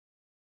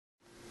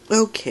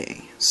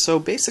Okay, so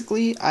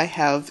basically I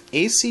have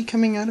AC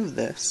coming out of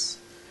this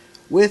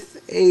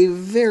with a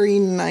very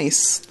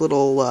nice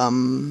little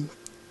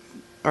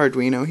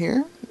Arduino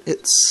here.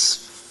 It's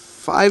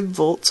 5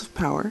 volts of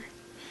power,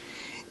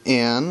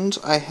 and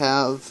I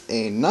have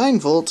a 9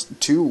 volt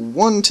to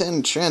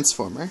 110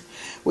 transformer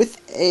with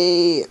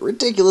a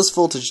ridiculous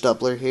voltage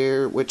doubler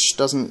here, which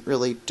doesn't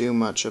really do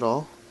much at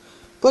all,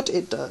 but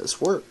it does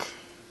work.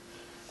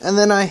 And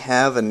then I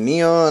have a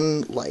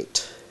neon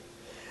light.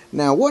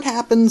 Now what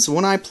happens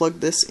when I plug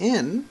this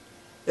in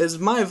is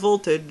my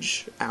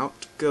voltage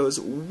out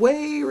goes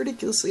way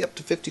ridiculously up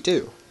to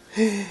 52.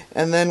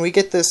 And then we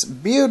get this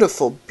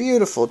beautiful,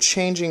 beautiful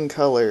changing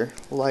color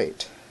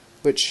light,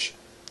 which,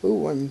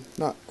 ooh, I'm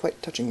not quite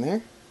touching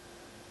there.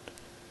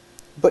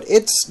 But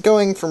it's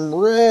going from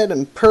red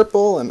and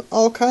purple and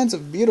all kinds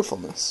of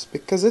beautifulness,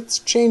 because it's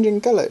changing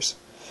colors.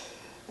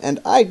 And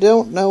I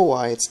don't know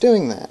why it's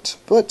doing that,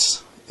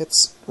 but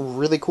it's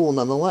really cool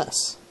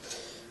nonetheless.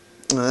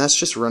 That's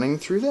just running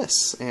through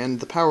this,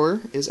 and the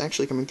power is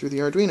actually coming through the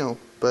Arduino,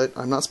 but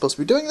I'm not supposed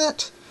to be doing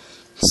that,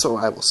 so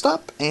I will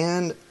stop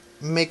and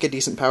make a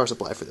decent power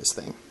supply for this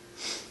thing.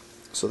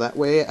 So that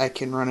way I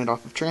can run it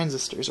off of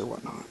transistors or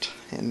whatnot,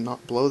 and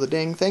not blow the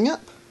dang thing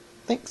up.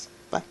 Thanks.